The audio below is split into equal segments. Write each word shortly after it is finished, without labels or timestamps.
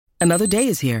Another day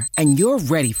is here, and you're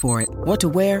ready for it. What to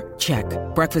wear? Check.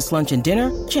 Breakfast, lunch, and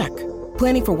dinner? Check.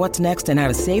 Planning for what's next and how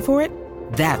to save for it?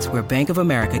 That's where Bank of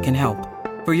America can help.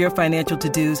 For your financial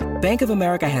to-dos, Bank of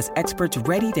America has experts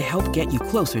ready to help get you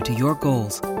closer to your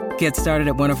goals. Get started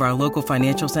at one of our local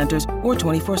financial centers or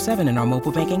 24/7 in our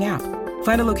mobile banking app.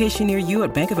 Find a location near you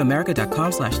at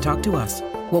bankofamerica.com/talktous.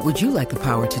 What would you like the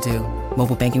power to do?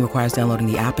 Mobile banking requires downloading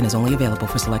the app and is only available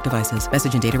for select devices.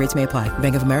 Message and data rates may apply.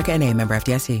 Bank of America N.A., member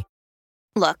FDIC.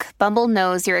 Look, Bumble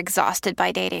knows you're exhausted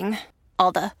by dating.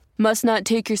 All the must not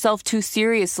take yourself too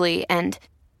seriously and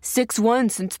 6'1"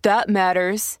 since that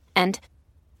matters. And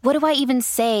what do I even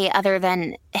say other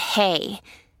than, hey?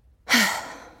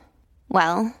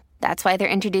 Well, that's why they're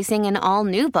introducing an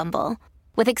all-new Bumble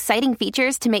with exciting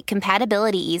features to make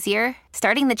compatibility easier,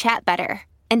 starting the chat better,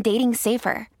 and dating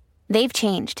safer. They've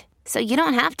changed, so you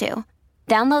don't have to.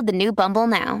 Download the new Bumble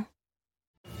now.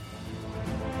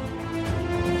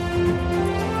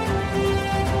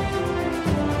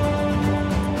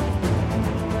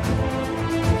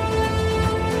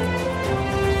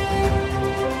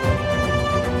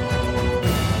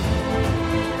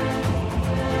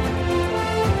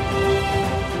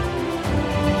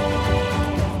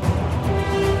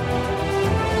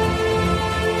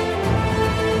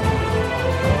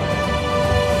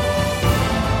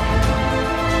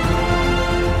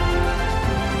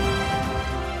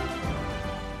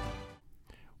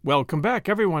 Welcome back,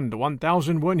 everyone, to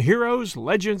 1001 Heroes,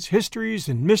 Legends, Histories,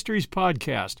 and Mysteries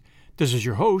podcast. This is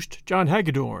your host, John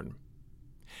Hagedorn.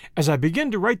 As I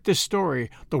begin to write this story,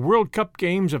 the World Cup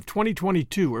games of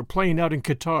 2022 are playing out in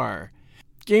Qatar.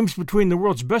 Games between the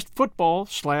world's best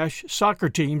football/soccer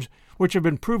teams, which have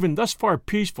been proven thus far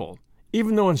peaceful,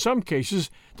 even though in some cases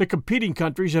the competing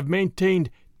countries have maintained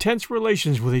tense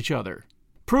relations with each other,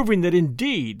 proving that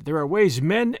indeed there are ways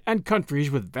men and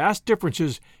countries with vast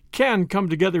differences can come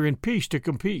together in peace to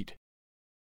compete.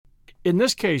 In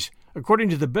this case, according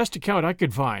to the best account I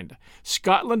could find,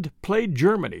 Scotland played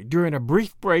Germany during a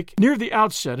brief break near the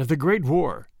outset of the Great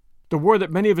War, the war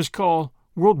that many of us call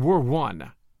World War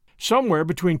I, somewhere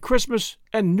between Christmas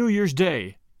and New Year's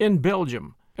Day in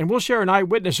Belgium, and we'll share an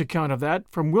eyewitness account of that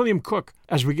from William Cook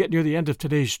as we get near the end of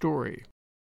today's story.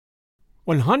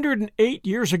 108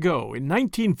 years ago, in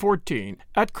 1914,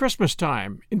 at Christmas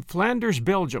time, in Flanders,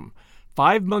 Belgium,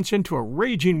 5 months into a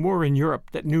raging war in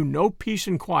Europe that knew no peace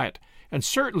and quiet, and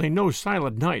certainly no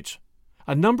silent nights,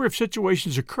 a number of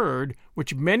situations occurred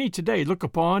which many today look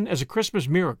upon as a Christmas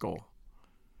miracle.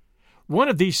 One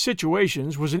of these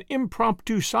situations was an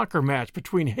impromptu soccer match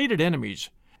between hated enemies,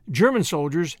 German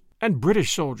soldiers and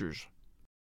British soldiers.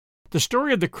 The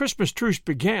story of the Christmas truce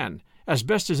began, as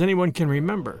best as anyone can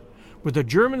remember, with a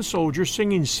German soldier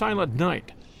singing Silent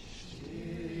Night.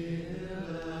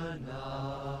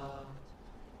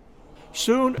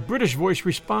 Soon, a British voice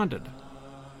responded.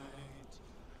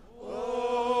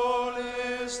 All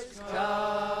is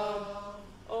calm,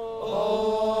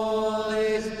 all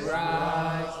is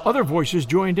bright. Other voices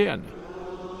joined in.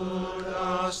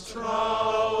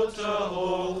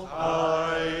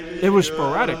 It was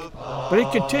sporadic, but it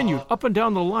continued up and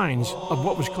down the lines of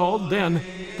what was called then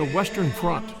the Western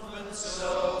Front.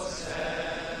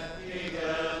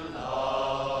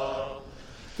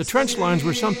 The trench lines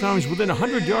were sometimes within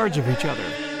 100 yards of each other.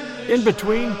 In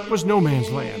between was no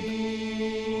man's land.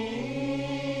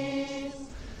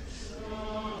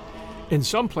 In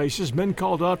some places, men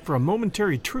called out for a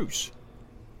momentary truce.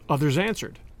 Others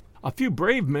answered. A few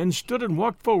brave men stood and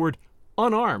walked forward,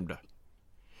 unarmed.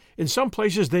 In some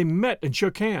places, they met and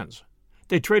shook hands.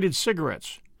 They traded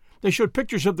cigarettes. They showed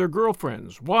pictures of their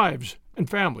girlfriends, wives, and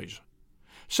families.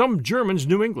 Some Germans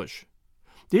knew English.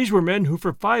 These were men who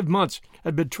for 5 months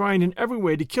had been trying in every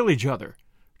way to kill each other,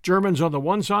 Germans on the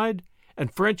one side, and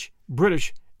French,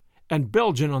 British, and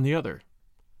Belgian on the other.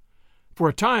 For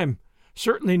a time,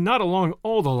 certainly not along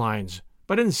all the lines,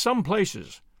 but in some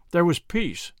places, there was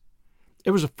peace.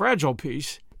 It was a fragile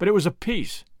peace, but it was a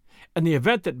peace, and the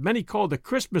event that many call the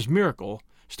Christmas miracle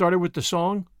started with the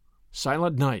song,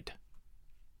 Silent Night.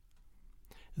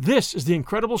 This is the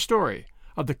incredible story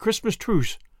of the Christmas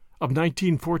truce of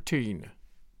 1914.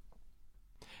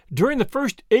 During the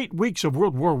first 8 weeks of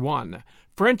World War I,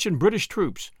 French and British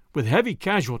troops, with heavy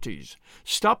casualties,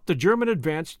 stopped the German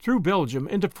advance through Belgium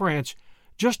into France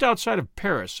just outside of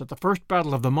Paris at the First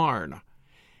Battle of the Marne.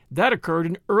 That occurred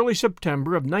in early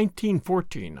September of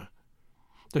 1914.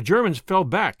 The Germans fell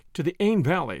back to the Aisne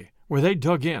Valley, where they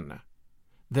dug in.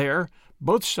 There,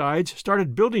 both sides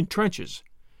started building trenches,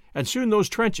 and soon those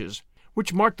trenches,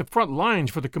 which marked the front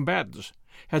lines for the combatants,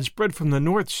 had spread from the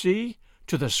North Sea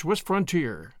to the Swiss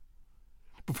frontier.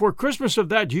 Before Christmas of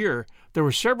that year, there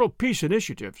were several peace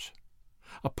initiatives.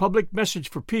 A public message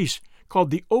for peace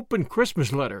called the Open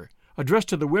Christmas Letter, addressed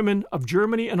to the women of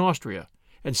Germany and Austria,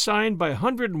 and signed by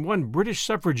 101 British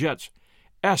suffragettes,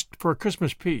 asked for a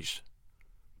Christmas peace.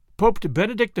 Pope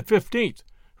Benedict XV,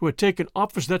 who had taken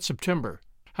office that September,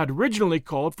 had originally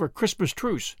called for a Christmas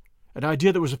truce, an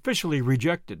idea that was officially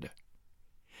rejected.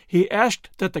 He asked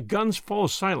that the guns fall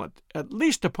silent, at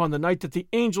least upon the night that the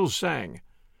angels sang,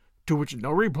 to which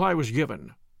no reply was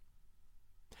given.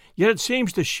 Yet it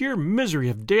seems the sheer misery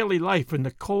of daily life in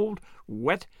the cold,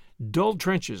 wet, dull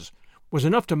trenches was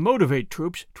enough to motivate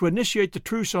troops to initiate the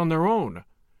truce on their own,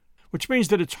 which means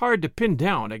that it's hard to pin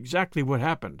down exactly what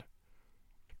happened.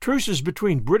 Truces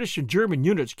between British and German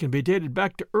units can be dated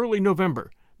back to early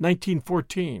November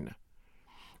 1914.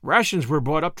 Rations were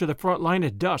brought up to the front line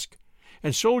at dusk,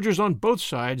 and soldiers on both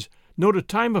sides noted a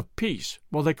time of peace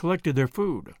while they collected their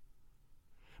food.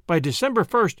 By December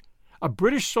 1st, a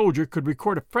British soldier could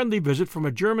record a friendly visit from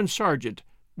a German sergeant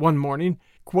one morning,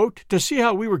 quote, to see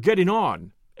how we were getting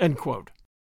on, end quote.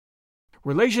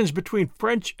 Relations between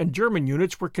French and German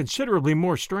units were considerably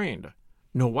more strained.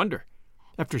 No wonder,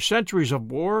 after centuries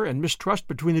of war and mistrust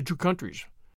between the two countries.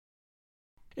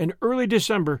 In early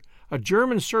December, a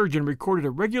German surgeon recorded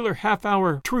a regular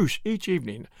half-hour truce each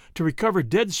evening to recover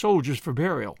dead soldiers for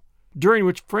burial, during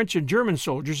which French and German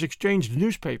soldiers exchanged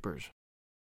newspapers.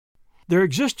 There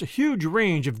exists a huge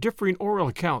range of differing oral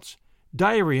accounts,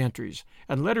 diary entries,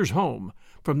 and letters home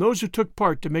from those who took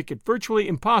part to make it virtually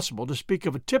impossible to speak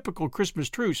of a typical Christmas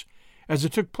truce as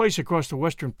it took place across the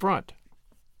Western Front.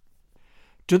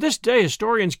 To this day,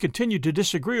 historians continue to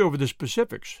disagree over the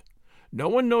specifics. No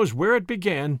one knows where it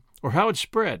began or how it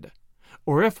spread,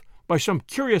 or if, by some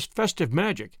curious festive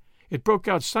magic, it broke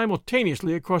out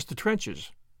simultaneously across the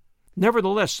trenches.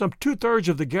 Nevertheless, some two-thirds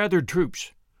of the gathered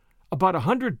troops, about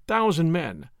 100,000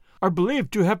 men, are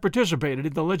believed to have participated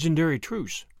in the legendary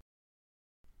truce.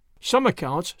 Some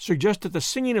accounts suggest that the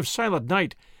singing of Silent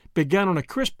Night began on a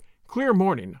crisp, clear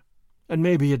morning, and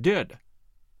maybe it did.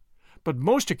 But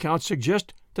most accounts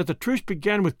suggest that the truce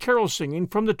began with carol singing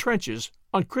from the trenches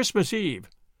on Christmas Eve,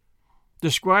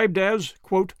 described as,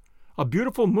 quote, a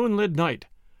beautiful moonlit night,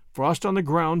 frost on the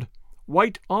ground,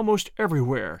 white almost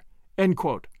everywhere, end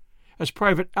quote, as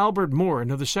Private Albert Morin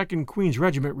of the 2nd Queen's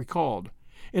Regiment recalled,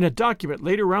 in a document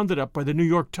later rounded up by the New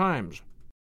York Times.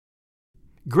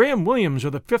 Graham Williams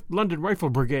of the 5th London Rifle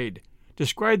Brigade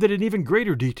described it in even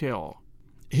greater detail.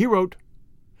 He wrote,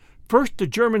 "First the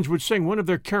Germans would sing one of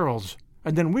their carols,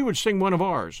 and then we would sing one of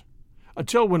ours,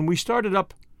 until when we started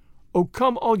up, 'O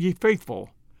come all ye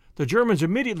faithful,' the Germans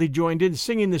immediately joined in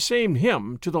singing the same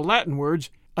hymn to the Latin words,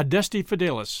 Adeste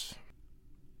Fidelis.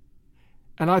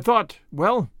 And I thought,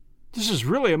 well, this is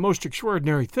really a most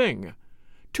extraordinary thing.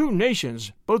 Two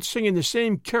nations both singing the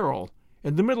same carol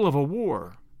in the middle of a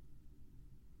war."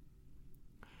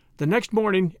 The next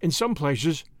morning, in some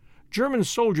places, German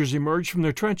soldiers emerged from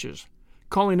their trenches,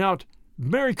 calling out,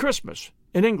 "Merry Christmas,"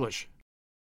 in English.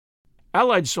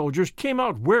 Allied soldiers came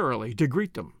out warily to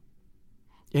greet them.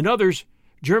 In others,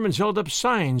 Germans held up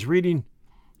signs reading,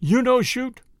 "You no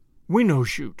shoot, we no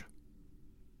shoot."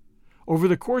 Over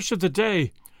the course of the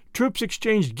day, troops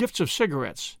exchanged gifts of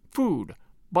cigarettes, food,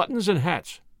 buttons, and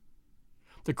hats.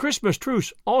 The Christmas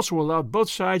truce also allowed both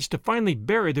sides to finally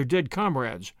bury their dead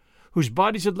comrades, whose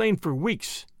bodies had lain for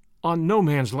weeks on no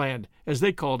man's land, as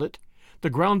they called it, the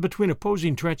ground between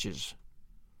opposing trenches.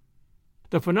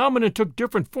 The phenomenon took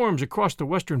different forms across the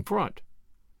Western Front.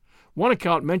 One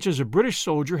account mentions a British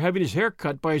soldier having his hair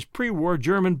cut by his pre-war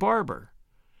German barber.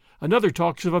 Another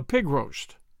talks of a pig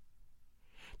roast.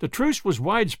 The truce was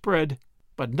widespread,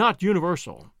 but not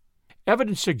universal.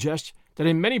 Evidence suggests that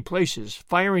in many places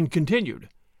firing continued,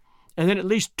 and in at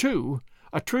least two,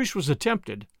 a truce was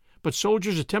attempted, but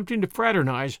soldiers attempting to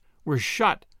fraternize were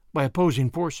shot by opposing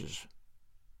forces.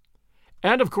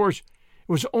 And, of course,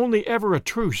 it was only ever a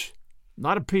truce,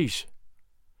 not a peace.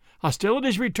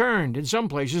 Hostilities returned in some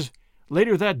places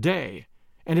later that day,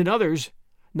 and in others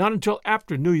not until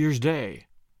after New Year's Day.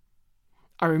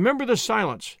 I remember the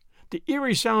silence, the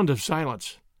eerie sound of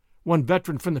silence, one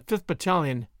veteran from the 5th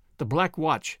Battalion, the Black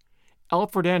Watch,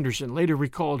 Alfred Anderson, later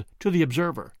recalled to the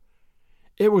Observer.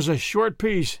 It was a short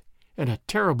peace and a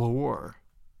terrible war.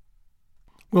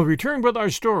 We'll return with our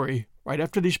story right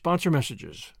after these sponsor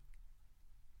messages.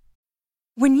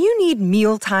 When you need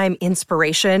mealtime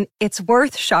inspiration, it's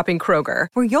worth shopping Kroger,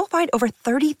 where you'll find over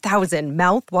 30,000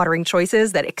 mouth-watering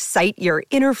choices that excite your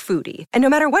inner foodie. And no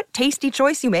matter what tasty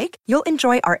choice you make, you'll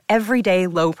enjoy our everyday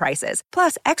low prices,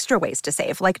 plus extra ways to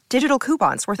save, like digital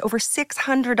coupons worth over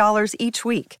 $600 each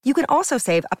week. You can also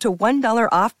save up to $1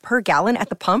 off per gallon at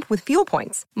the pump with fuel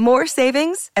points. More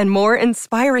savings and more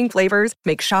inspiring flavors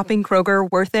make shopping Kroger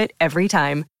worth it every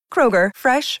time. Kroger,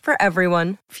 fresh for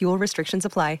everyone. Fuel restrictions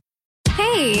apply.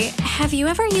 Hey, have you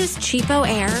ever used Cheapo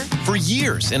Air? For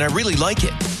years, and I really like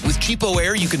it. With Cheapo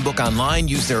Air, you can book online,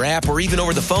 use their app, or even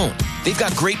over the phone. They've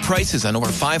got great prices on over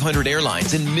 500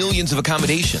 airlines and millions of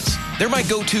accommodations. They're my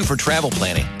go-to for travel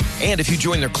planning. And if you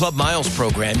join their Club Miles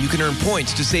program, you can earn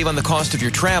points to save on the cost of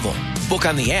your travel. Book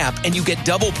on the app, and you get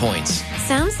double points.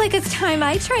 Sounds like it's time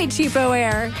I tried Cheapo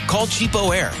Air. Call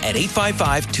Cheapo Air at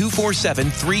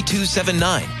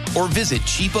 855-247-3279 or visit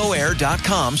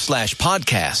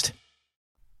cheapoair.com/podcast.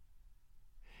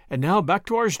 And now back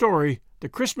to our story, The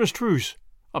Christmas Truce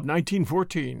of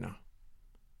 1914.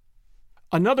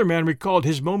 Another man recalled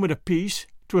his moment of peace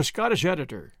to a Scottish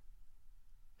editor.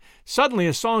 Suddenly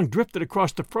a song drifted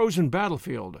across the frozen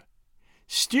battlefield.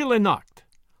 Stille Nacht,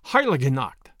 Heilige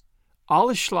Nacht,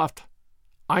 alles schlaft,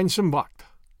 einsam wacht.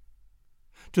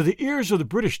 To the ears of the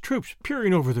British troops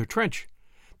peering over their trench,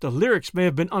 the lyrics may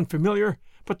have been unfamiliar,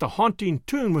 but the haunting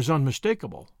tune was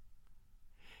unmistakable.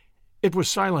 It was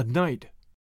Silent Night.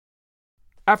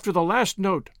 After the last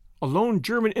note, a lone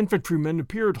German infantryman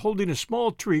appeared holding a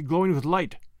small tree glowing with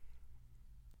light.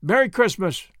 "Merry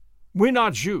Christmas! We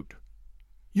not shoot.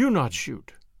 You not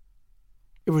shoot."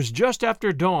 It was just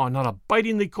after dawn on a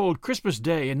bitingly cold Christmas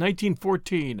day in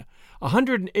 1914,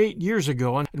 108 years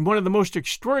ago, and one of the most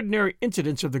extraordinary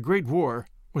incidents of the Great War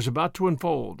was about to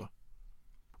unfold.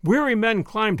 Weary men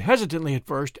climbed hesitantly at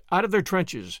first out of their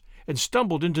trenches and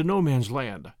stumbled into no man's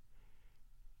land.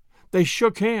 They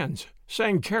shook hands,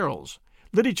 sang carols,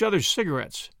 lit each other's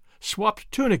cigarettes,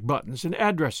 swapped tunic buttons and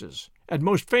addresses, and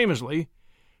most famously,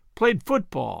 played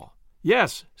football,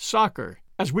 yes, soccer,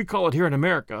 as we call it here in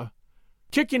America,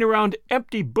 kicking around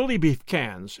empty bully beef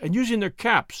cans and using their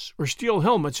caps or steel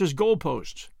helmets as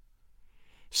goalposts.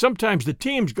 Sometimes the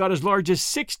teams got as large as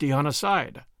 60 on a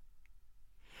side.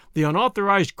 The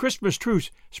unauthorized Christmas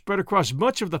truce spread across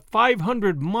much of the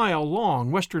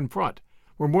 500-mile-long Western Front,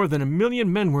 where more than 1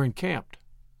 million men were encamped.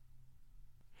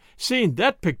 Seeing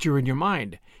that picture in your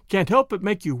mind can't help but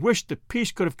make you wish that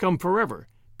peace could have come forever,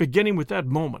 beginning with that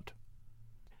moment.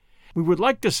 We would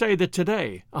like to say that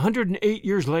today, 108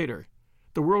 years later,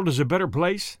 the world is a better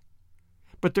place,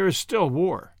 but there is still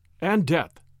war and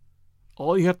death.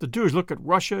 All you have to do is look at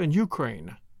Russia and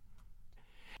Ukraine.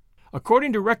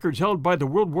 According to records held by the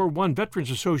World War I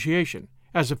Veterans Association,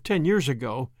 as of 10 years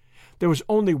ago, there was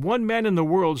only one man in the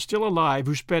world still alive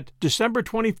who spent December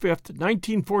 25,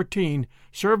 1914,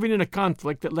 serving in a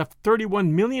conflict that left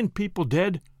 31 million people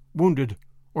dead, wounded,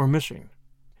 or missing.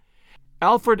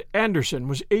 Alfred Anderson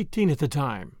was 18 at the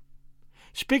time.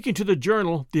 Speaking to the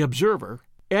journal The Observer,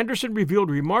 Anderson revealed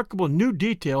remarkable new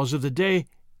details of the day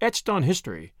etched on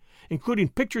history, including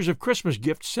pictures of Christmas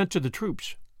gifts sent to the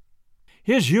troops.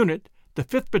 His unit, the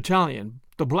 5th Battalion,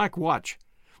 the Black Watch,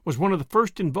 was one of the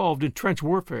first involved in trench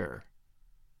warfare.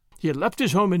 He had left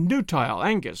his home in Newtile,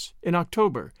 Angus, in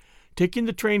October, taking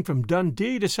the train from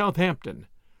Dundee to Southampton,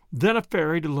 then a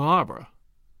ferry to Le Havre.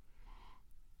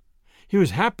 He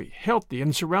was happy, healthy,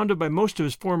 and surrounded by most of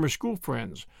his former school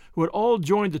friends, who had all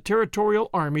joined the Territorial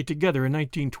Army together in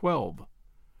 1912.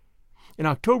 In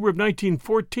October of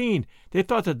 1914, they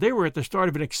thought that they were at the start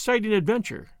of an exciting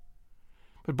adventure.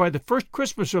 But by the first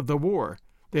Christmas of the war,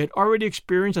 they had already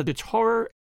experienced that its horror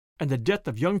and the death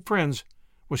of young friends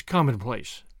was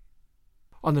commonplace.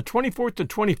 On the 24th and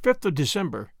 25th of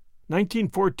December,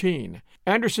 1914,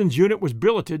 Anderson's unit was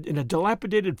billeted in a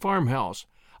dilapidated farmhouse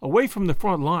away from the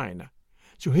front line,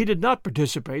 so he did not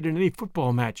participate in any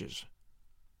football matches.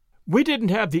 "We didn't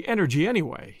have the energy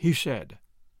anyway," he said,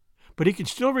 but he could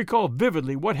still recall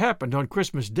vividly what happened on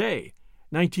Christmas Day,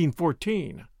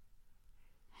 1914.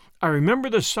 "I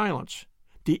remember the silence,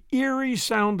 the eerie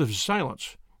sound of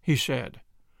silence," he said.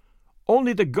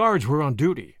 "Only the guards were on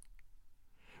duty.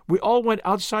 We all went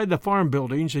outside the farm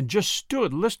buildings and just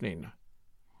stood listening.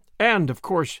 And, of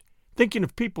course, thinking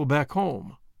of people back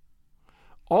home.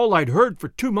 All I'd heard for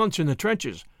 2 months in the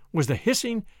trenches was the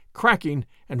hissing, cracking,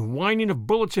 and whining of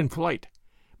bullets in flight,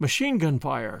 machine gun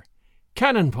fire,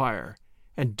 cannon fire,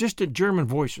 and distant German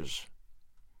voices.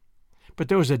 But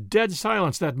there was a dead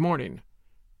silence that morning,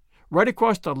 right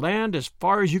across the land as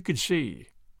far as you could see.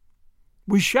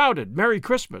 We shouted, 'Merry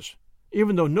Christmas,'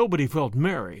 even though nobody felt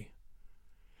merry.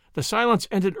 The silence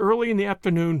ended early in the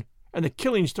afternoon, and the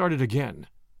killing started again.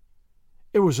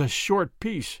 It was a short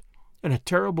peace and a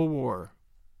terrible war.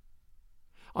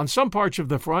 On some parts of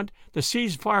the front, the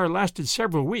ceasefire lasted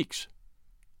several weeks.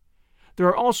 There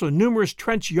are also numerous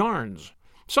trench yarns,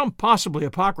 some possibly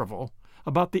apocryphal,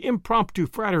 about the impromptu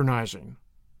fraternizing.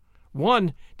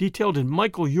 One, detailed in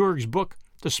Michael Jurg's book,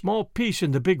 The Small Peace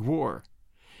in the Big War,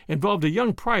 involved a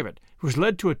young private who was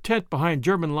led to a tent behind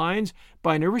German lines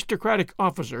by an aristocratic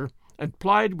officer and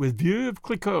plied with Veuve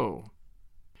Clicquot.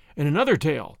 In another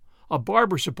tale, a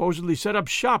barber supposedly set up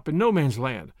shop in no man's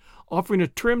land, offering a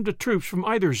trim to troops from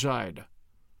either side.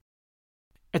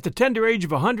 At the tender age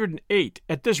of 108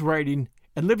 at this writing,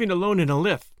 and living alone in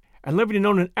Alyth, and living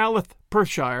alone in Alyth,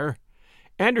 Perthshire,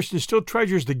 Anderson still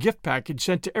treasures the gift package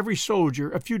sent to every soldier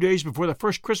a few days before the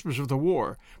first Christmas of the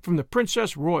war from the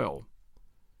Princess Royal.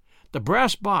 The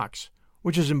brass box,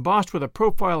 which is embossed with a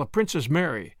profile of Princess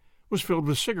Mary, was filled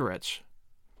with cigarettes.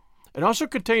 It also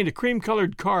contained a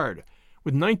cream-colored card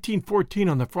with 1914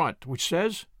 on the front, which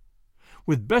says,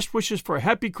 "With best wishes for a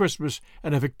happy Christmas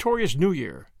and a victorious New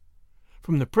Year,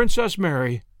 from the Princess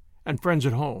Mary and friends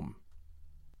at home."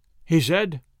 He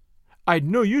said, "I'd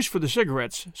no use for the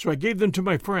cigarettes, so I gave them to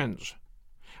my friends.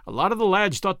 A lot of the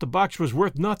lads thought the box was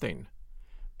worth nothing,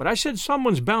 but I said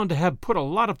someone's bound to have put a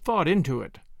lot of thought into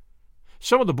it.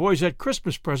 Some of the boys had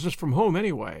Christmas presents from home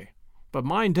anyway, but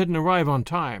mine didn't arrive on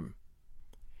time."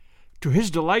 To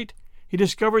his delight, he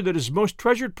discovered that his most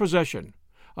treasured possession,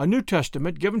 a New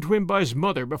Testament given to him by his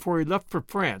mother before he left for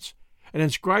France, and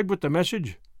inscribed with the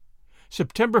message,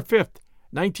 "September 5th,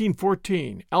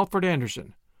 1914, Alfred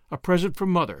Anderson, a present from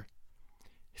Mother,"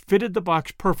 fitted the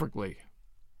box perfectly.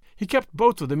 He kept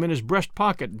both of them in his breast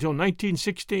pocket until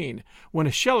 1916, when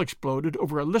a shell exploded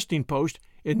over a listening post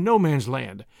in no man's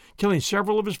land, killing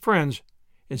several of his friends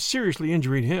and seriously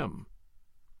injuring him.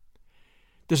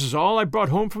 "This is all I brought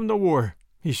home from the war,"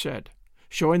 he said,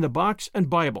 showing the box and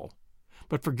Bible,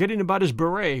 but forgetting about his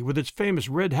beret with its famous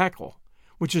red hackle,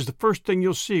 which is the first thing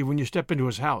you'll see when you step into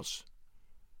his house.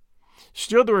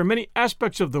 Still, there are many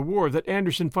aspects of the war that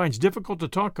Anderson finds difficult to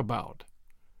talk about.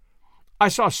 "I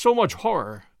saw so much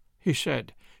horror," he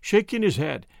said, shaking his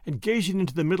head and gazing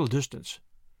into the middle distance.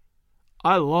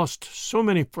 "I lost so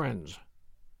many friends."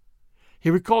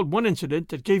 He recalled one incident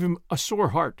that gave him a sore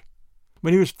heart.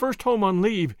 When he was first home on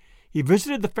leave, he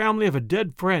visited the family of a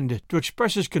dead friend to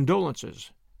express his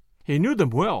condolences. He knew them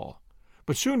well,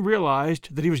 but soon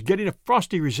realized that he was getting a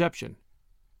frosty reception.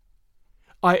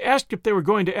 "I asked if they were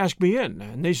going to ask me in,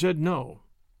 and they said no.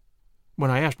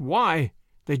 When I asked why,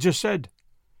 they just said,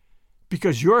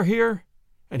 'Because you're here,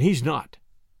 and he's not.'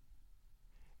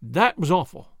 That was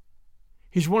awful.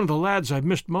 He's one of the lads I've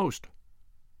missed most."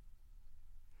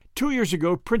 2 years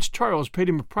ago, Prince Charles paid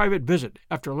him a private visit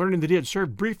after learning that he had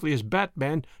served briefly as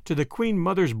Batman to the Queen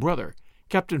Mother's brother,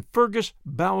 Captain Fergus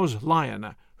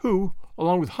Bowes-Lyon, who,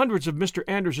 along with hundreds of Mr.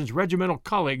 Anderson's regimental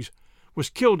colleagues, was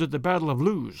killed at the Battle of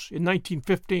Loos in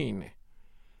 1915.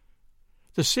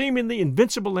 The seemingly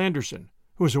invincible Anderson,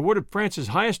 who was awarded France's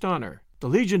highest honor, the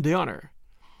Legion d'Honneur,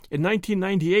 in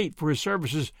 1998 for his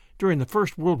services during the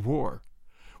First World War,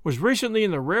 was recently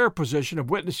in the rare position of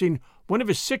witnessing one of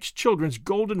his 6 children's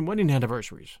golden wedding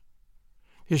anniversaries.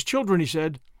 His children, he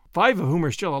said, 5 of whom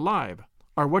are still alive,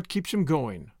 are what keeps him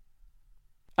going.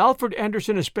 Alfred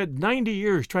Anderson has spent 90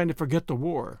 years trying to forget the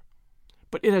war,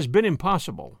 but it has been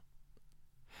impossible.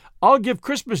 "I'll give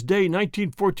Christmas Day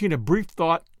 1914 a brief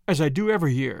thought, as I do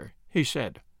every year," he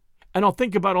said, "and I'll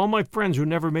think about all my friends who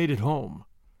never made it home.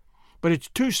 But it's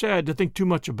too sad to think too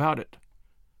much about it.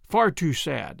 Far too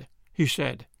sad," he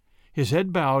said, his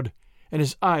head bowed and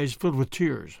his eyes filled with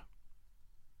tears.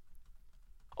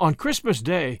 On Christmas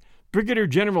Day, Brigadier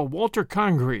General Walter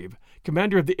Congreve,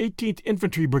 commander of the 18th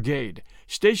Infantry Brigade,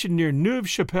 stationed near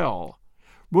Neuve-Chapelle,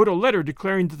 wrote a letter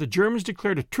declaring that the Germans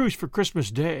declared a truce for Christmas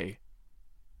Day.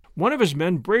 One of his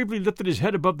men bravely lifted his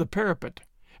head above the parapet,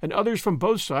 and others from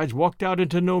both sides walked out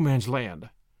into no man's land.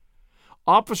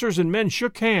 Officers and men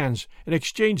shook hands and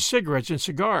exchanged cigarettes and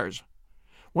cigars.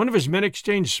 One of his men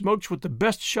exchanged smokes with the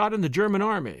best shot in the German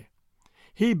army,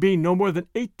 he being no more than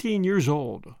 18 years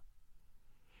old.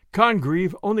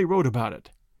 Congreve only wrote about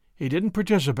it. He didn't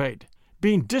participate,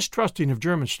 being distrusting of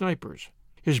German snipers.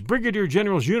 His brigadier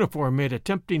general's uniform made a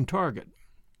tempting target.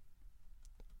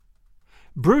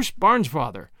 Bruce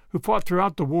Bairnsfather, who fought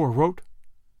throughout the war, wrote,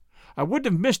 "I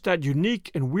wouldn't have missed that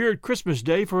unique and weird Christmas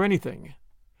Day for anything.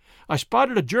 I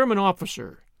spotted a German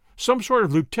officer, some sort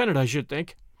of lieutenant I should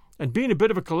think, and being a bit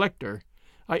of a collector,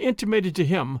 I intimated to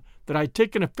him that I had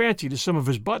taken a fancy to some of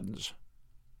his buttons.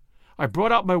 I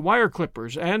brought out my wire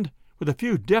clippers and, with a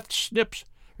few deft snips,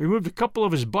 removed a couple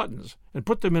of his buttons and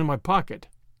put them in my pocket.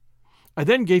 I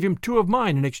then gave him 2 of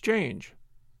mine in exchange.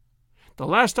 The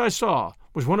last I saw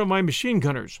was one of my machine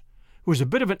gunners, who was a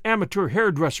bit of an amateur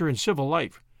hairdresser in civil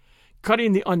life,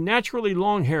 cutting the unnaturally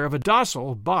long hair of a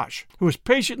docile Boche who was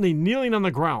patiently kneeling on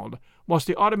the ground whilst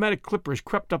the automatic clippers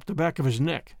crept up the back of his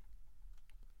neck.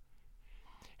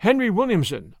 Henry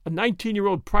Williamson, a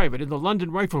 19-year-old private in the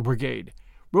London Rifle Brigade,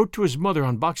 wrote to his mother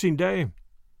on Boxing Day,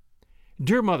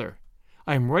 "Dear Mother,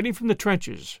 I am writing from the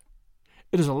trenches.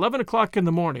 It is 11 o'clock in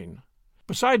the morning.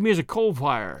 Beside me is a coal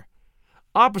fire.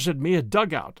 Opposite me a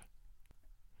dugout.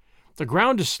 The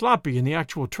ground is sloppy in the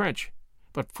actual trench,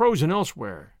 but frozen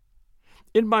elsewhere.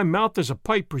 In my mouth is a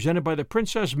pipe presented by the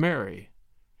Princess Mary.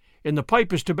 In the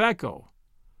pipe is tobacco.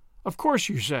 Of course,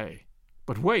 you say.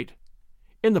 But wait.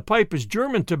 In the pipe is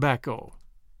German tobacco.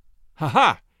 Ha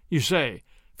ha, you say,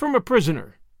 from a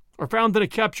prisoner, or found in a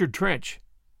captured trench.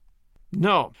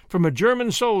 No, from a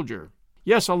German soldier.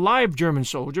 Yes, a live German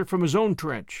soldier from his own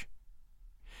trench.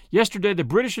 Yesterday the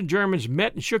British and Germans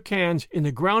met and shook hands in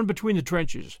the ground between the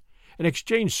trenches and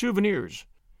exchanged souvenirs.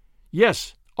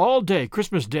 Yes, all day,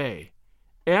 Christmas Day.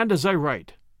 And as I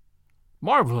write.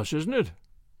 Marvelous, isn't it?"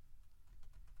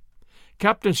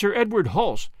 Captain Sir Edward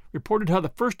Hulse reported how the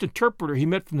first interpreter he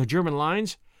met from the German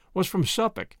lines was from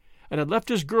Suffolk and had left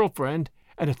his girlfriend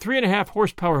and a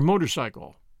 3.5-horsepower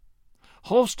motorcycle.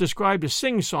 Hulse described a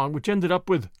sing-song which ended up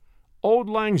with "Auld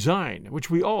Lang Syne," which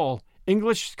we all,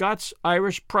 English, Scots,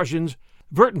 Irish, Prussians,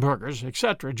 Württembergers,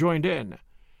 etc., joined in.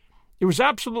 It was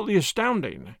absolutely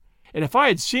astounding, and if I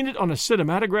had seen it on a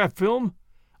cinematograph film,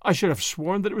 I should have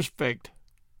sworn that it was faked.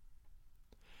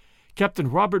 Captain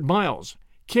Robert Miles,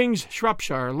 King's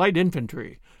Shropshire Light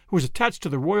Infantry, who was attached to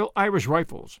the Royal Irish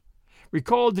Rifles,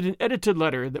 recalled in an edited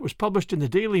letter that was published in the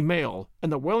Daily Mail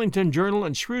and the Wellington Journal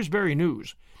and Shrewsbury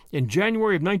News in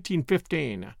January of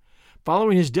 1915,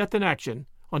 following his death in action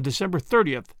on December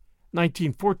 30th,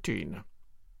 1914.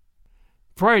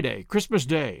 Friday, Christmas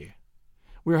Day.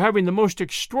 We are having the most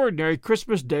extraordinary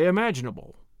Christmas Day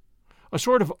imaginable. A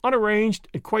sort of unarranged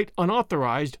and quite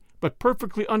unauthorized, but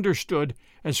perfectly understood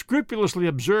and scrupulously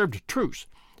observed truce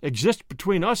exists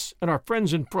between us and our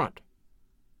friends in front.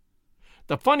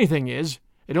 The funny thing is,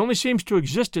 it only seems to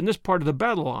exist in this part of the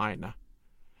battle line.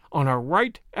 On our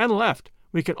right and left,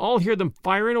 we can all hear them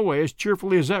firing away as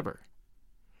cheerfully as ever.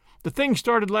 The thing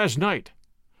started last night,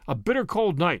 a bitter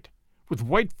cold night, with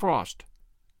white frost.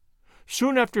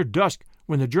 Soon after dusk,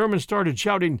 when the Germans started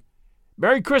shouting,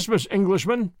 "Merry Christmas,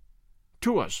 Englishmen!"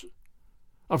 to us.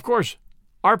 Of course,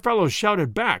 our fellows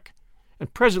shouted back,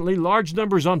 and presently large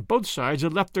numbers on both sides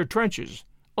had left their trenches,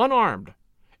 unarmed,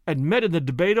 and met in the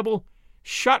debatable,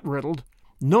 shot-riddled,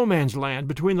 no-man's land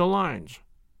between the lines.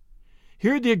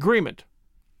 Here the agreement,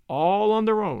 all on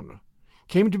their own,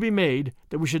 came to be made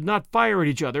that we should not fire at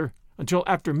each other until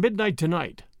after midnight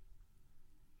tonight.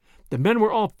 The men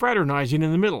were all fraternizing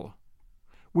in the middle.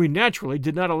 We naturally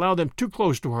did not allow them too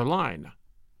close to our line,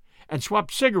 and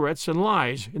swapped cigarettes and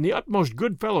lies in the utmost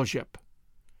good fellowship.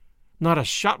 Not a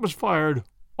shot was fired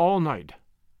all night.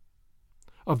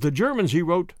 Of the Germans he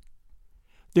wrote,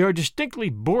 "They are distinctly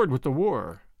bored with the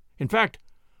war. In fact,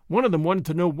 one of them wanted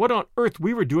to know what on earth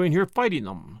we were doing here fighting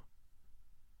them."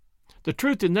 The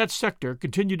truth in that sector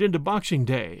continued into Boxing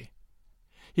Day.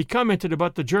 He commented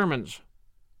about the Germans.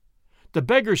 "The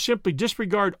beggars simply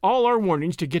disregard all our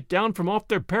warnings to get down from off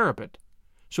their parapet,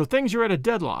 so things are at a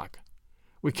deadlock.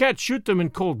 We can't shoot them in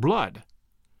cold blood.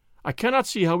 I cannot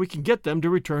see how we can get them to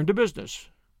return to business."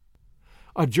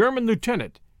 A German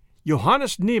lieutenant,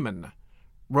 Johannes Niemann,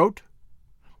 wrote,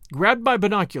 "Grabbed by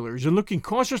binoculars and looking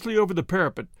cautiously over the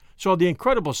parapet, saw the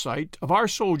incredible sight of our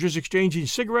soldiers exchanging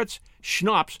cigarettes,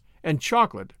 schnapps, and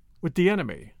chocolate with the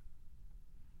enemy."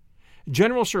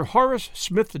 General Sir Horace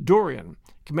Smith Dorrien,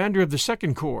 commander of the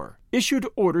Second Corps, issued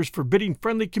orders forbidding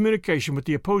friendly communication with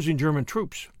the opposing German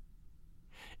troops.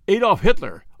 Adolf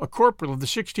Hitler, a corporal of the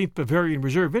 16th Bavarian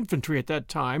Reserve Infantry at that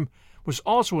time, was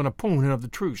also an opponent of the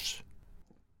truce.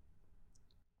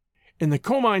 In the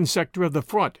Comines sector of the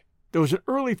front, there was an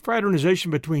early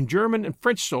fraternization between German and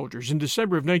French soldiers in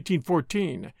December of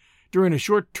 1914 during a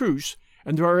short truce,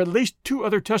 and there are at least 2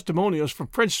 other testimonials from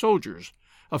French soldiers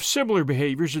of similar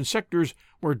behaviors in sectors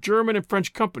where German and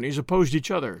French companies opposed each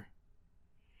other.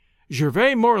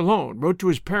 Gervais Morillon wrote to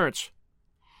his parents,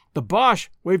 "The Boche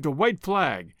waved a white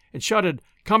flag and shouted,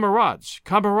 'Camarades,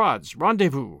 camarades,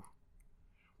 rendezvous.'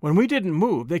 When we didn't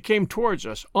move, they came towards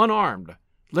us, unarmed,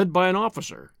 led by an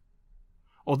officer.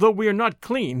 Although we are not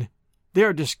clean, they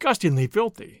are disgustingly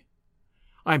filthy.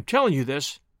 I am telling you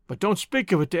this, but don't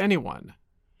speak of it to anyone.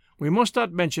 We must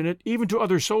not mention it even to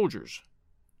other soldiers."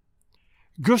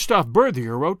 Gustav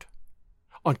Berthier wrote,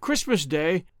 "On Christmas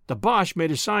Day, The Boche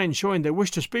made a sign showing they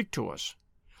wished to speak to us.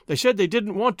 They said they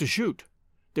didn't want to shoot.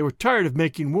 They were tired of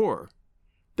making war.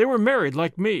 They were married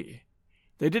like me.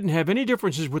 They didn't have any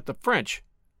differences with the French,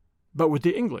 but with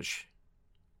the English.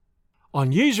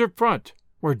 On Yser Front,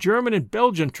 where German and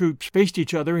Belgian troops faced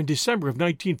each other in December of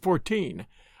 1914,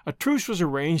 a truce was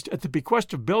arranged at the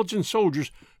bequest of Belgian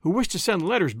soldiers who wished to send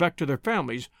letters back to their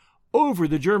families over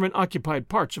the German-occupied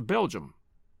parts of Belgium.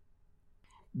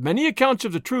 Many accounts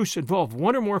of the truce involve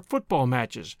one or more football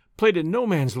matches played in no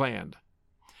man's land.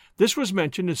 This was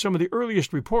mentioned in some of the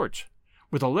earliest reports,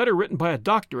 with a letter written by a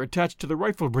doctor attached to the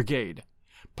Rifle Brigade,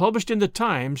 published in the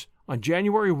Times on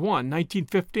January 1,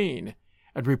 1915,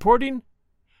 and reporting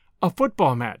a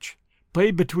football match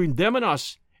played between them and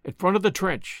us in front of the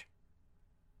trench.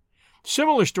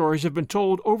 Similar stories have been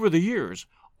told over the years,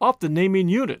 often naming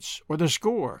units or the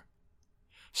score.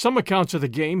 Some accounts of the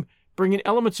game bring in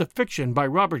elements of fiction by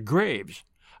Robert Graves,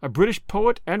 a British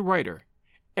poet and writer,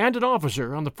 and an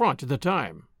officer on the front at the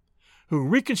time, who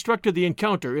reconstructed the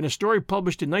encounter in a story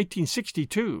published in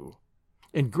 1962.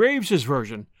 In Graves's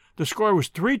version, the score was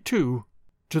 3-2 to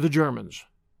the Germans.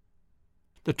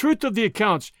 The truth of the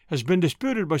accounts has been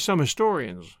disputed by some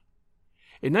historians.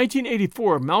 In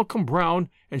 1984, Malcolm Brown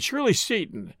and Shirley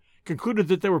Seaton concluded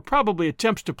that there were probably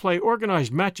attempts to play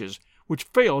organized matches which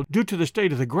failed due to the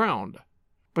state of the ground,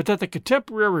 but that the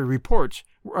contemporary reports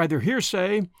were either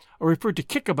hearsay or referred to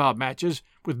kickabout matches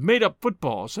with made-up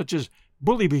footballs such as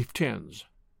bully beef tins.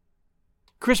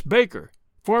 Chris Baker,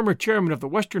 former chairman of the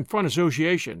Western Front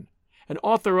Association and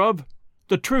author of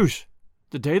The Truce,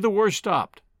 The Day the War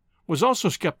Stopped, was also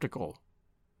skeptical,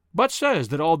 but says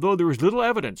that although there is little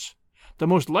evidence, the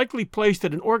most likely place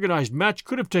that an organized match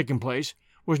could have taken place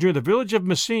was near the village of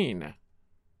Messines.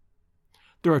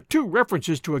 There are 2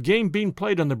 references to a game being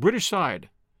played on the British side,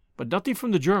 but nothing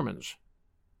from the Germans.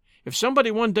 If somebody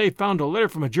one day found a letter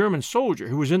from a German soldier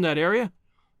who was in that area,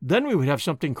 then we would have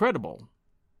something credible.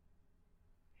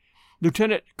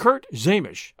 Lieutenant Kurt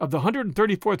Zamisch of the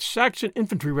 134th Saxon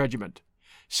Infantry Regiment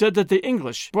said that the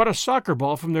English brought a soccer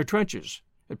ball from their trenches,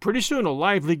 and pretty soon a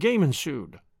lively game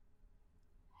ensued.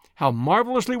 How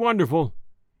marvelously wonderful,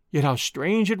 yet how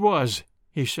strange it was,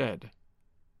 he said.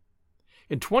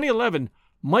 In 2011,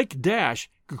 Mike Dash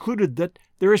concluded that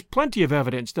there is plenty of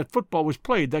evidence that football was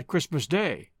played that Christmas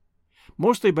Day,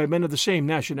 mostly by men of the same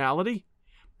nationality,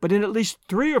 but in at least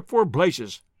 3 or 4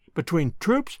 places between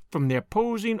troops from the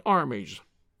opposing armies.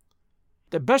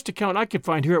 The best account I could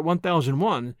find here at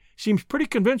 1001 seems pretty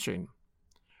convincing.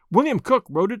 William Cook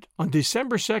wrote it on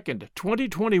December 2nd,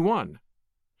 2021.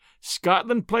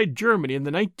 Scotland played Germany in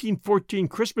the 1914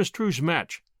 Christmas truce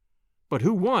match, but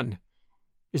who won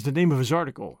is the name of his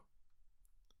article.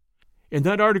 In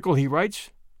that article he writes,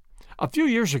 "A few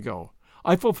years ago,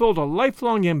 I fulfilled a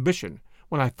lifelong ambition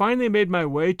when I finally made my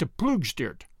way to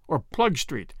Ploegsteert, or Plug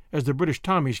Street, as the British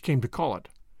Tommies came to call it.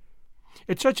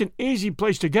 It's such an easy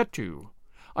place to get to.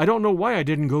 I don't know why I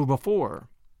didn't go before.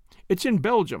 It's in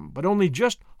Belgium, but only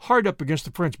just hard up against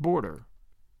the French border.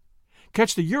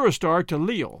 Catch the Eurostar to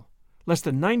Lille, less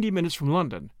than 90 minutes from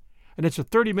London, and it's a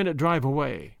 30-minute drive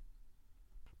away.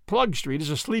 Plug Street is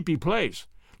a sleepy place,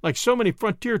 like so many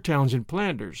frontier towns in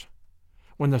Flanders.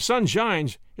 When the sun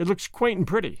shines, it looks quaint and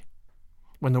pretty.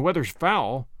 When the weather's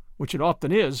foul, which it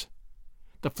often is,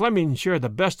 the Flemings share the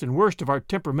best and worst of our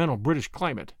temperamental British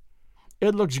climate.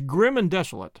 It looks grim and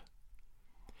desolate.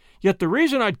 Yet the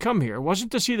reason I'd come here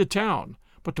wasn't to see the town,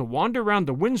 but to wander round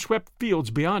the windswept fields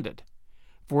beyond it.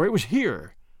 For it was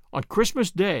here, on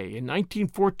Christmas Day in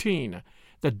 1914,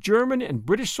 that German and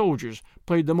British soldiers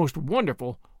played the most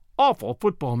wonderful, awful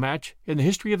football match in the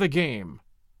history of the game.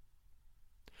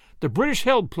 The British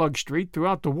held Plug Street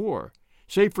throughout the war,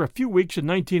 save for a few weeks in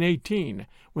 1918,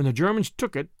 when the Germans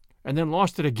took it and then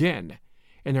lost it again,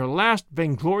 in their last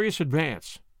vainglorious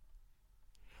advance.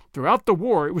 Throughout the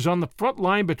war, it was on the front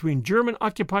line between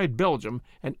German-occupied Belgium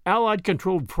and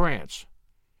Allied-controlled France.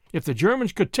 If the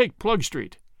Germans could take Plug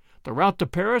Street, the route to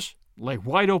Paris lay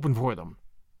wide open for them.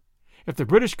 If the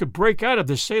British could break out of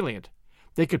this salient,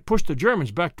 they could push the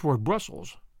Germans back toward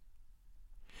Brussels.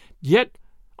 Yet,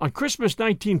 on Christmas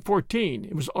 1914,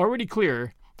 it was already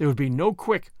clear there would be no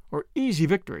quick or easy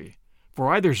victory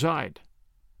for either side.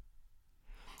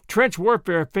 Trench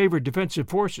warfare favored defensive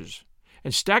forces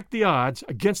and stacked the odds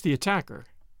against the attacker.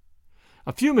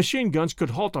 A few machine guns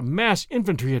could halt a mass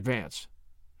infantry advance.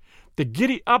 The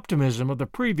giddy optimism of the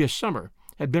previous summer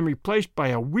had been replaced by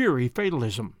a weary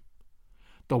fatalism.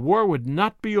 The war would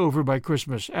not be over by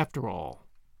Christmas after all.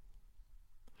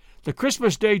 The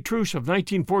Christmas Day truce of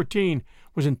 1914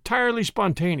 was entirely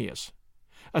spontaneous,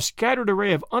 a scattered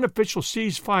array of unofficial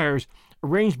ceasefires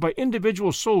arranged by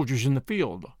individual soldiers in the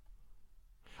field.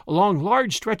 Along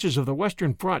large stretches of the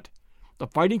Western Front, the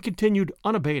fighting continued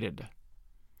unabated.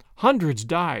 Hundreds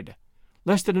died,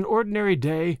 less than an ordinary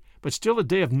day, but still a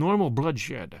day of normal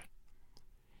bloodshed.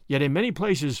 Yet in many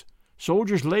places,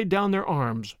 soldiers laid down their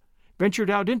arms, ventured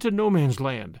out into no man's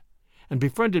land, and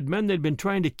befriended men they'd been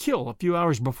trying to kill a few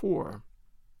hours before.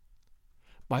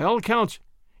 By all accounts,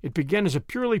 it began as a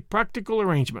purely practical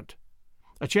arrangement,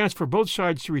 a chance for both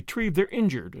sides to retrieve their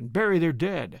injured and bury their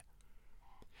dead.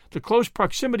 The close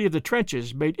proximity of the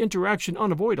trenches made interaction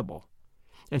unavoidable,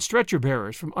 and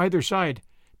stretcher-bearers from either side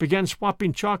began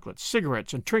swapping chocolates,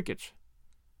 cigarettes, and trinkets.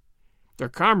 Their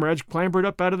comrades clambered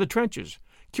up out of the trenches,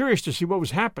 curious to see what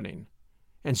was happening,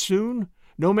 and soon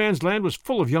no man's land was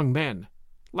full of young men,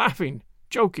 laughing,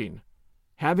 joking,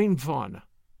 having fun.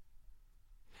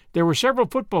 There were several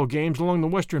football games along the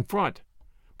Western Front,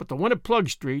 but the one at Plug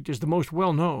Street is the most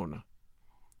well-known.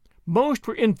 Most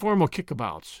were informal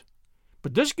kickabouts,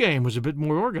 but this game was a bit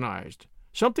more organized,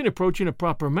 something approaching a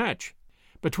proper match,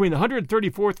 between the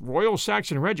 134th Royal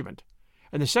Saxon Regiment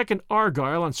and the 2nd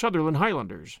Argyll and Sutherland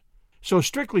Highlanders. So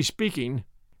strictly speaking,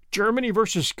 Germany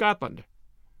versus Scotland,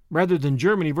 rather than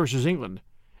Germany versus England,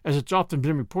 as it's often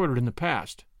been reported in the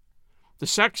past. The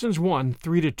Saxons won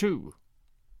 3-2.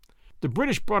 The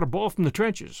British brought a ball from the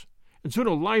trenches, and soon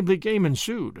a lively game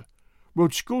ensued,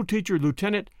 wrote schoolteacher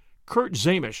Lieutenant Kurt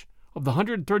Zamisch of the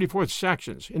 134th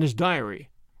Saxons in his diary.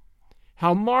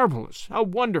 How marvelous, how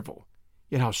wonderful,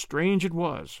 yet how strange it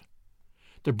was.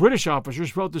 The British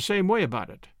officers felt the same way about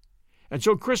it. And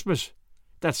so Christmas,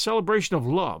 that celebration of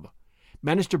love,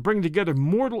 managed to bring together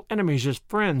mortal enemies as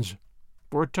friends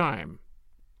for a time.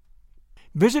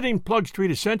 Visiting Plug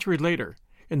Street a century later,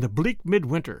 in the bleak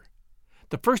midwinter,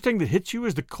 the first thing that hits you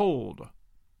is the cold.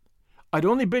 I'd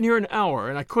only been here an hour,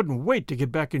 and I couldn't wait to get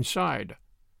back inside.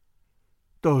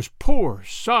 Those poor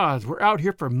sods were out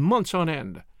here for months on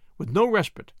end, with no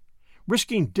respite,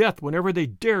 risking death whenever they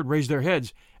dared raise their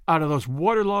heads out of those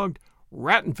waterlogged,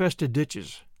 rat-infested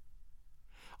ditches.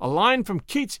 A line from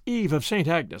Keats' Eve of St.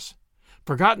 Agnes,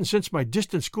 forgotten since my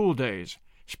distant school days,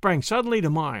 sprang suddenly to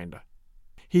mind.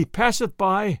 He passeth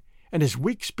by, and his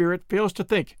weak spirit fails to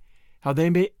think how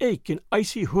they may ache in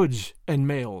icy hoods and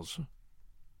mails.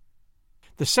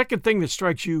 The second thing that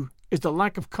strikes you is the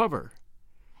lack of cover.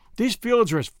 These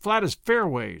fields are as flat as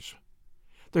fairways.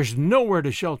 There's nowhere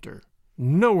to shelter,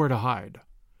 nowhere to hide.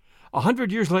 100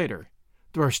 years later,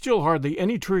 there are still hardly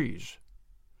any trees.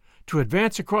 To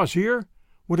advance across here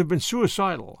would have been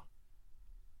suicidal.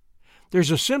 There's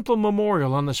a simple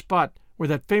memorial on the spot where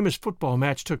that famous football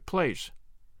match took place.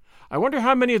 I wonder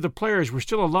how many of the players were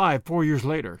still alive 4 years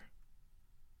later.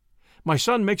 My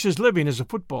son makes his living as a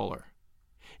footballer.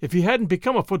 If he hadn't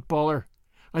become a footballer,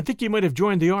 I think he might have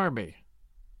joined the army.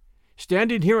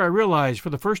 Standing here, I realize for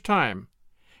the first time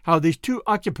how these two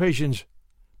occupations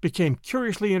became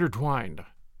curiously intertwined.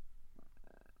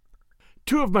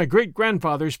 Two of my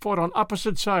great-grandfathers fought on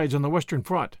opposite sides on the Western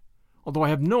Front, although I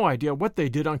have no idea what they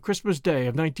did on Christmas Day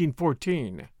of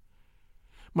 1914.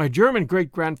 My German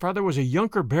great-grandfather was a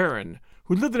Junker Baron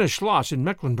who lived in a Schloss in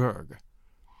Mecklenburg.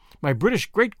 My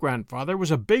British great-grandfather was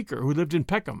a baker who lived in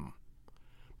Peckham.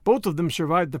 Both of them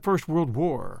survived the First World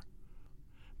War.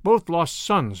 Both lost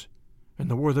sons in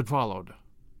the war that followed.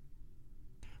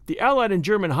 The Allied and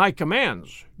German high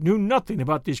commands knew nothing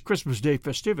about these Christmas Day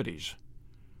festivities.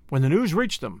 When the news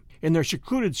reached them, in their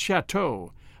secluded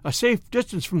chateau, a safe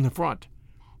distance from the front,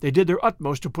 they did their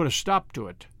utmost to put a stop to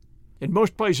it. In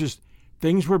most places,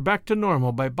 things were back to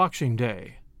normal by Boxing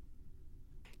Day.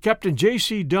 Captain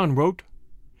J.C. Dunn wrote,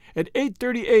 "At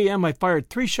 8:30 a.m. I fired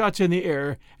 3 shots in the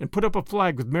air and put up a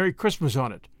flag with Merry Christmas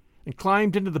on it, and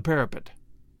climbed into the parapet.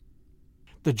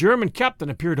 The German captain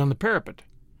appeared on the parapet.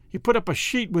 He put up a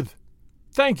sheet with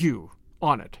 'Thank you'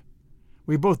 on it.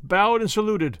 We both bowed and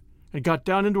saluted and got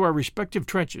down into our respective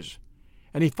trenches,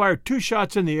 and he fired 2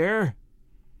 shots in the air,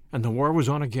 and the war was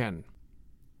on again."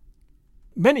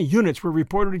 Many units were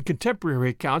reported in contemporary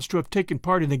accounts to have taken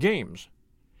part in the games.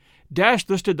 Dash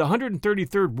listed the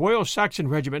 133rd Royal Saxon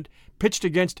Regiment pitched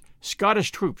against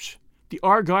Scottish troops, the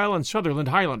Argyll and Sutherland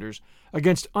Highlanders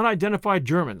against unidentified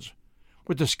Germans,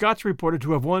 with the Scots reported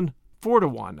to have won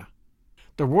 4-1.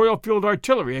 The Royal Field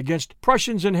Artillery against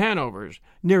Prussians and Hanovers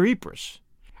near Ypres,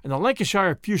 and the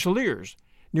Lancashire Fusiliers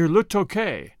near Le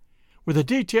Touquet, with a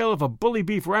detail of a bully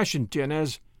beef ration tin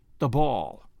as the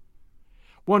ball.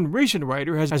 One recent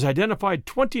writer has identified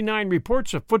 29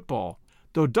 reports of football,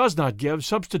 though does not give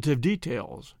substantive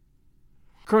details.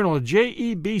 Colonel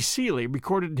J.E.B. Seeley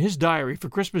recorded in his diary for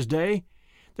Christmas Day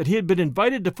that he had been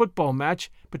invited to a football match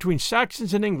between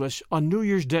Saxons and English on New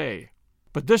Year's Day,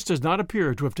 but this does not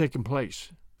appear to have taken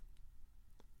place.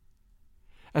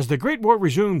 As the Great War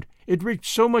resumed, it wreaked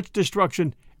so much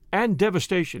destruction and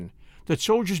devastation that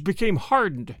soldiers became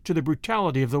hardened to the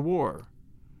brutality of the war.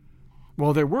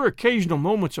 While there were occasional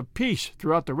moments of peace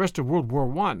throughout the rest of World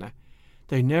War I,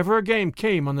 they never again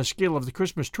came on the scale of the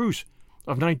Christmas truce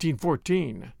of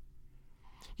 1914.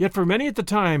 Yet for many at the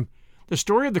time, the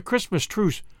story of the Christmas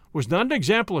truce was not an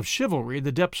example of chivalry in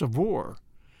the depths of war,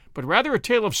 but rather a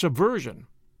tale of subversion,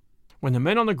 when the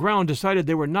men on the ground decided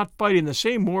they were not fighting the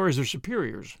same war as their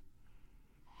superiors.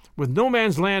 With no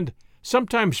man's land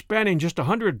sometimes spanning just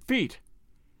 100 feet,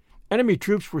 enemy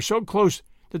troops were so close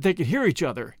that they could hear each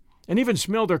other and even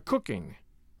smell their cooking.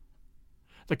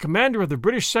 The commander of the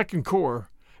British Second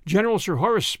Corps, General Sir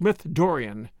Horace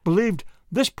Smith-Dorrien, believed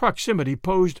this proximity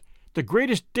posed the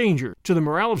greatest danger to the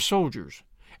morale of soldiers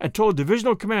and told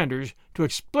divisional commanders to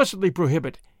explicitly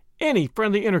prohibit any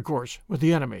friendly intercourse with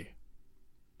the enemy.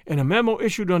 In a memo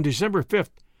issued on December 5th,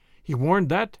 he warned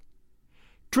that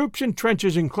troops in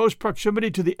trenches in close proximity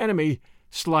to the enemy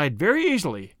slide very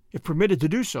easily, if permitted to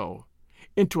do so,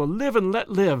 into a live and let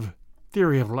live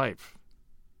theory of life.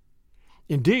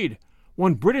 Indeed,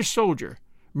 one British soldier,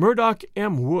 Murdoch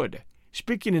M. Wood,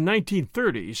 speaking in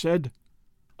 1930, said,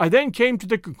 "I then came to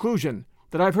the conclusion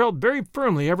that I've held very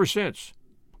firmly ever since,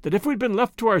 that if we'd been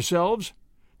left to ourselves,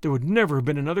 there would never have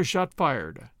been another shot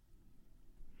fired."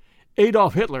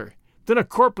 Adolf Hitler, then a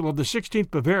corporal of the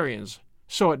 16th Bavarians,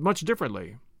 saw it much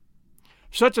differently.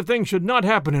 "Such a thing should not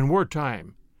happen in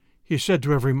wartime," he is said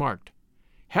to have remarked.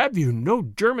 "Have you no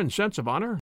German sense of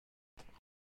honor?"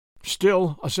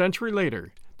 Still, a century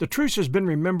later, the truce has been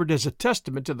remembered as a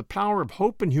testament to the power of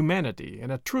hope and humanity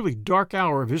in a truly dark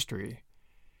hour of history.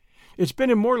 It's been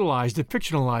immortalized and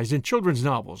fictionalized in children's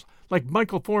novels like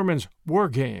Michael Forman's War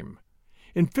Game,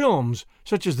 in films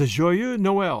such as The Joyeux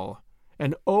Noël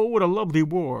and Oh, What a Lovely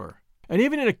War, and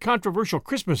even in a controversial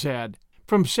Christmas ad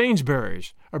from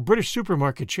Sainsbury's, a British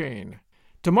supermarket chain,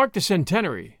 to mark the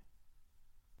centenary.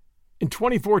 In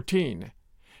 2014,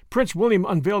 Prince William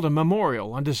unveiled a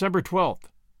memorial on December 12th,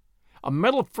 a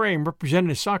metal frame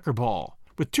representing a soccer ball,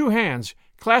 with two hands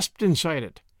clasped inside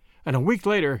it, and a week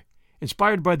later,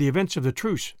 inspired by the events of the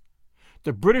truce,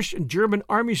 the British and German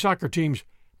army soccer teams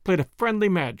played a friendly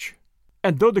match.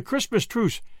 And though the Christmas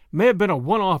truce may have been a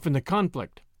one-off in the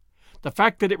conflict, the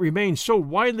fact that it remains so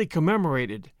widely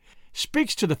commemorated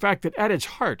speaks to the fact that at its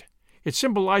heart it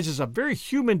symbolizes a very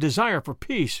human desire for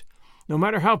peace, no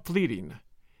matter how fleeting.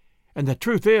 And the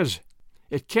truth is,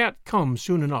 it can't come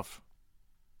soon enough.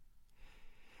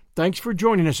 Thanks for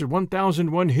joining us at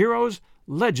 1001 Heroes,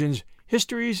 Legends,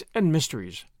 Histories, and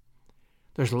Mysteries.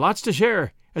 There's lots to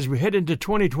share as we head into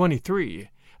 2023,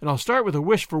 and I'll start with a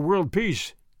wish for world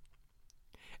peace.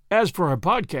 As for our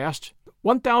podcast,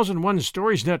 1001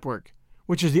 Stories Network,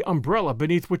 which is the umbrella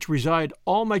beneath which reside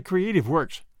all my creative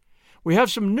works, we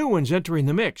have some new ones entering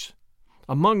the mix,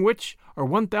 among which are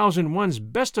 1001's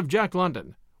Best of Jack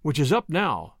London, which is up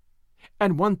now,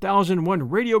 and 1001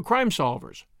 Radio Crime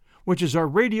Solvers, which is our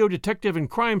radio detective and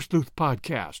crime sleuth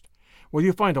podcast, where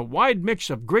you find a wide mix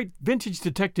of great vintage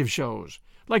detective shows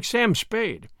like Sam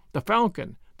Spade, The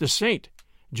Falcon, The Saint,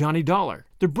 Johnny Dollar,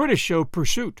 the British show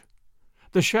Pursuit,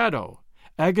 The Shadow,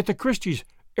 Agatha Christie's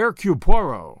Hercule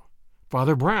Poirot,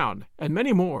 Father Brown, and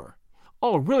many more,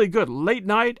 all really good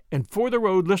late-night and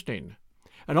for-the-road listening,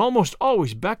 and almost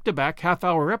always back-to-back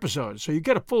half-hour episodes, so you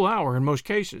get a full hour in most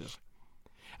cases.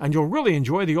 And you'll really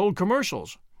enjoy the old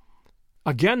commercials.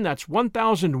 Again, that's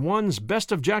 1001's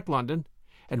Best of Jack London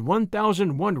and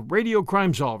 1001 Radio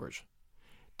Crime Solvers.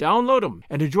 Download them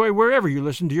and enjoy wherever you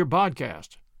listen to your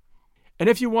podcast. And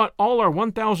if you want all our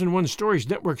 1001 Stories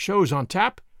Network shows on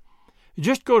tap,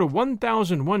 just go to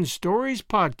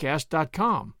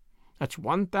 1001storiespodcast.com. That's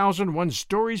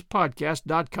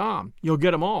 1001storiespodcast.com. You'll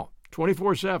get them all,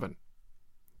 24/7.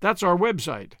 That's our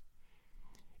website.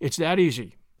 It's that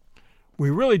easy.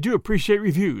 We really do appreciate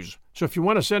reviews, so if you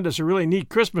want to send us a really neat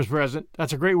Christmas present,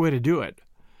 that's a great way to do it.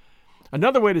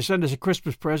 Another way to send us a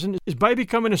Christmas present is by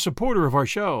becoming a supporter of our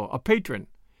show, a patron.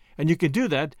 And you can do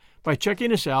that by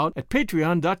checking us out at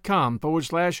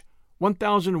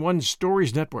patreon.com/1001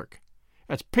 Stories Network.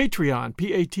 That's Patreon,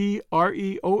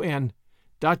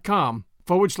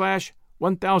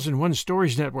 patreon.com/1001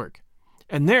 Stories Network.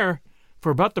 And there,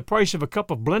 for about the price of a cup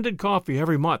of blended coffee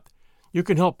every month, you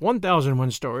can help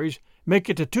 1001 Stories make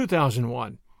it to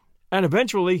 2001. And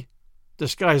eventually, the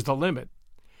sky's the limit.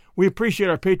 We appreciate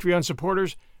our Patreon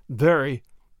supporters very,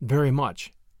 very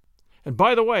much. And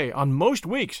by the way, on most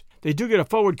weeks, they do get a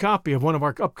forward copy of one of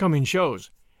our upcoming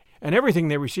shows. And everything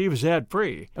they receive is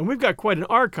ad-free. And we've got quite an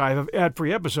archive of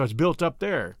ad-free episodes built up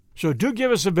there. So do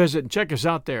give us a visit and check us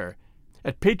out there.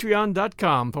 at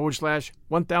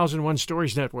patreon.com/1001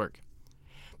 Stories Network.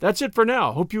 That's it for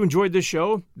now. Hope you enjoyed this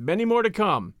show. Many more to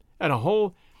come. And a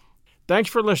whole thanks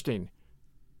for listening.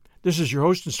 This is your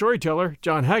host and storyteller,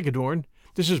 John Hagedorn.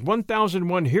 This is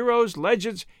 1001 Heroes,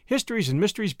 Legends, Histories, and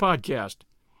Mysteries podcast.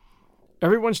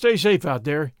 Everyone stay safe out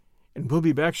there, and we'll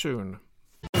be back soon.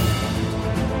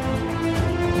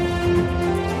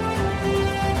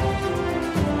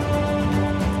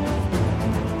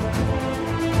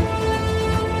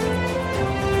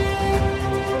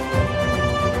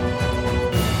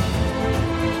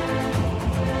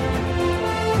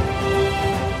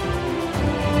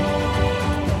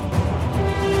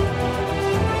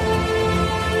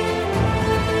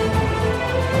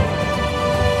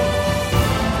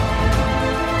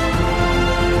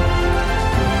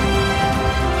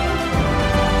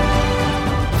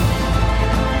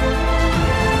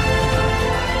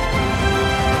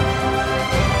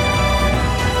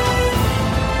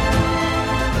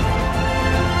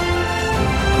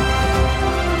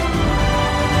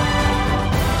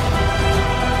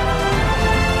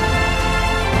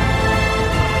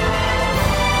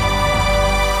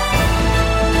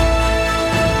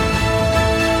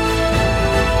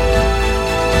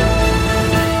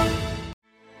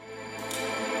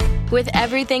 With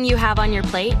everything you have on your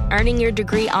plate, earning your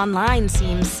degree online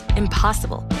seems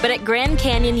impossible. But at Grand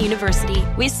Canyon University,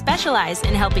 we specialize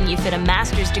in helping you fit a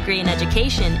master's degree in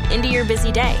education into your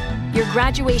busy day. Your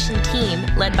graduation team,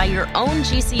 led by your own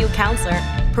GCU counselor,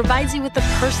 provides you with the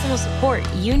personal support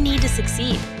you need to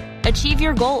succeed. Achieve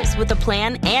your goals with a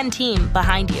plan and team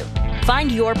behind you.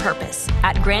 Find your purpose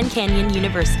at Grand Canyon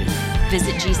University.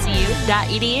 Visit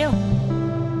gcu.edu.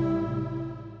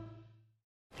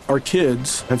 Our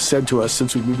kids have said to us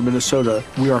since we moved to Minnesota,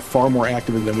 we are far more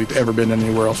active than we've ever been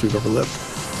anywhere else we've ever lived.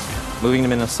 Moving to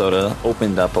Minnesota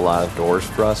opened up a lot of doors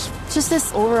for us. Just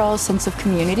this overall sense of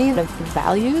community, the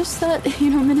values that,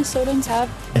 Minnesotans have.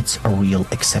 It's a real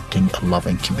accepting,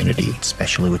 loving community,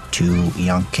 especially with 2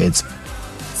 young kids.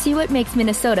 See what makes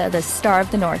Minnesota the star of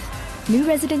the North. New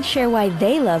residents share why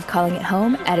they love calling it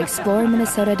home at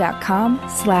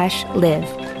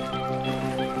exploreminnesota.com/live.